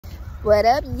What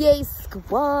up, yay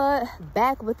squad?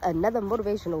 Back with another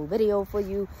motivational video for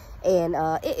you. And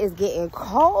it is getting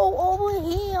cold over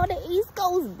here on the East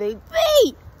Coast, baby.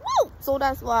 Woo! So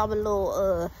that's why I'm a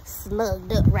little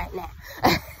snugged up right now.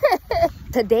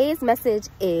 Today's message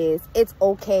is it's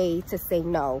okay to say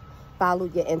no. Follow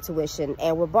your intuition.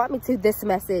 And what brought me to this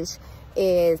message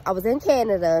is I was in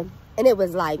Canada and it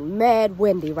was like mad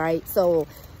windy, right? So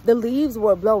the leaves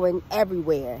were blowing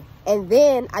everywhere. And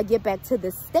then I get back to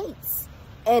the States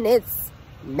and it's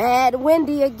mad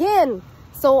windy again.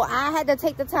 So I had to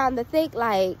take the time to think,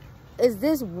 like, is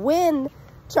this wind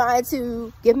trying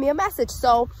to give me a message?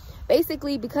 So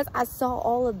basically, because I saw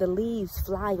all of the leaves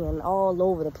flying all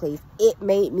over the place, it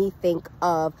made me think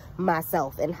of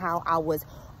myself and how I was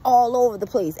all over the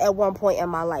place at one point in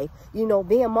my life. You know,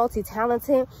 being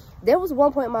multi-talented, there was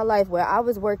one point in my life where I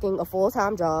was working a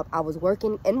full-time job. I was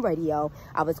working in radio.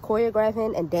 I was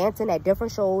choreographing and dancing at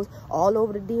different shows all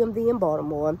over the DMV in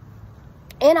Baltimore.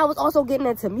 And I was also getting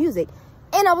into music.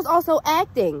 And I was also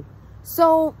acting.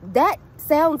 So that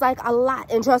sounds like a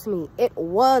lot. And trust me, it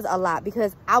was a lot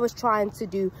because I was trying to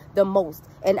do the most.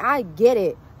 And I get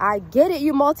it. I get it,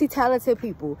 you multi-talented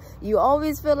people. You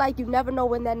always feel like you never know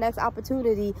when that next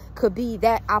opportunity could be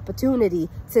that opportunity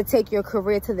to take your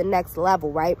career to the next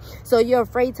level, right? So you're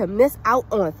afraid to miss out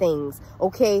on things,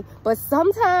 okay? But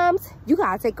sometimes you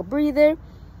gotta take a breather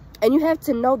and you have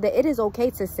to know that it is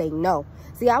okay to say no.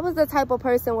 See, I was the type of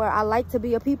person where I like to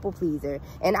be a people pleaser.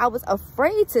 And I was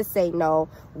afraid to say no.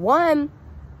 One,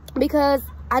 because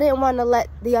I didn't want to let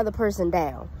the other person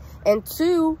down. And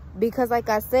two, because like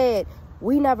I said,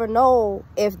 we never know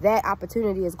if that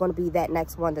opportunity is going to be that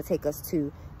next one to take us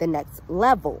to the next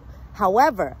level.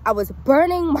 However, I was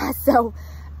burning myself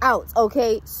out,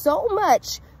 okay, so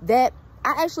much that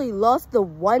I actually lost the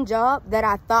one job that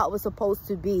I thought was supposed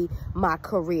to be my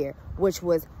career, which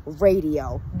was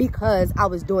radio, because I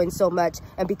was doing so much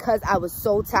and because I was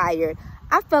so tired.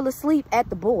 I fell asleep at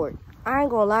the board. I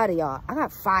ain't gonna lie to y'all. I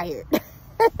got fired.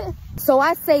 So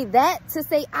I say that to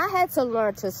say I had to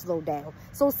learn to slow down.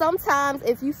 So sometimes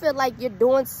if you feel like you're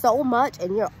doing so much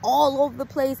and you're all over the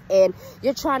place and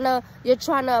you're trying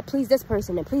to please this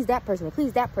person and please that person and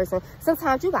please that person,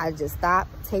 sometimes you gotta just stop,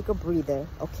 take a breather,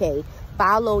 okay?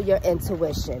 Follow your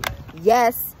intuition.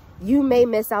 Yes, you may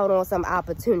miss out on some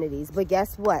opportunities, but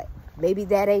guess what? Maybe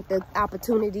that ain't the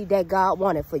opportunity that God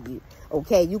wanted for you.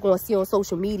 Okay, you're going to see on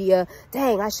social media,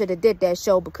 dang, I should have did that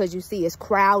show, because you see it's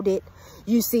crowded.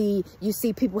 You see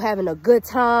people having a good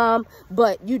time,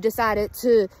 but you decided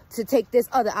to take this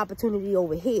other opportunity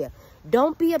over here.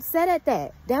 Don't be upset at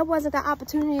that. That wasn't the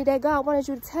opportunity that God wanted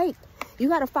you to take. You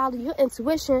got to follow your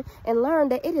intuition and learn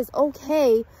that it is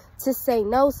okay to say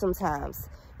no sometimes.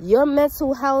 Your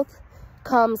mental health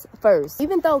comes first.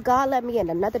 Even though God led me in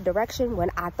another direction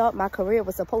when I thought my career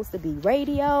was supposed to be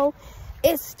radio,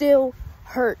 it still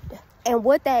hurt. And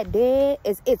what that did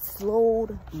is it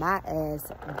slowed my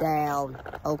ass down,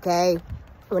 okay?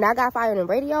 When I got fired in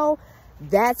radio,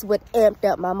 that's what amped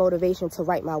up my motivation to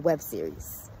write my web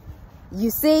series.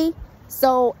 You see?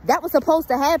 So that was supposed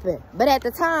to happen. But at the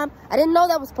time, I didn't know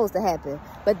that was supposed to happen.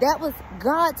 But that was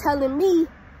God telling me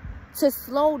to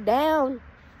slow down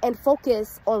and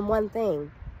focus on one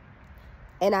thing.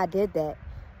 And I did that.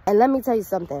 And let me tell you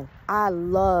something. I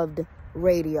loved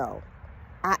radio.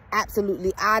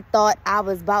 I thought I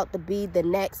was about to be the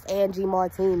next Angie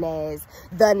Martinez,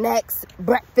 the next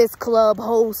Breakfast Club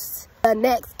host, the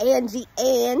next Angie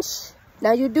Ange.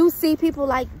 Now, you do see people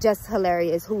like Just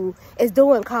Hilarious, who is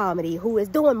doing comedy, who is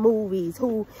doing movies,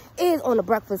 who is on the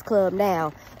Breakfast Club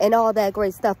now, and all that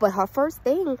great stuff. But her first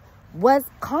thing was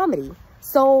comedy.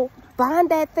 So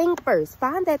find that thing first.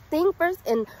 Find that thing first,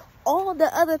 and all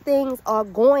the other things are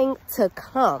going to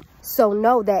come. So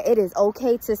know that it is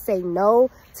okay to say no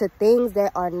to things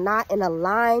that are not in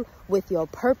line with your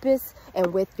purpose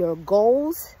and with your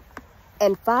goals,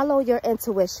 and follow your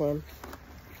intuition.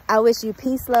 I wish you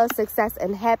peace, love, success,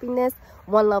 and happiness.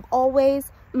 One love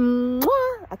always.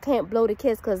 Mwah! I can't blow the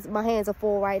kiss because my hands are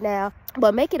full right now.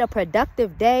 But make it a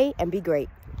productive day and be great.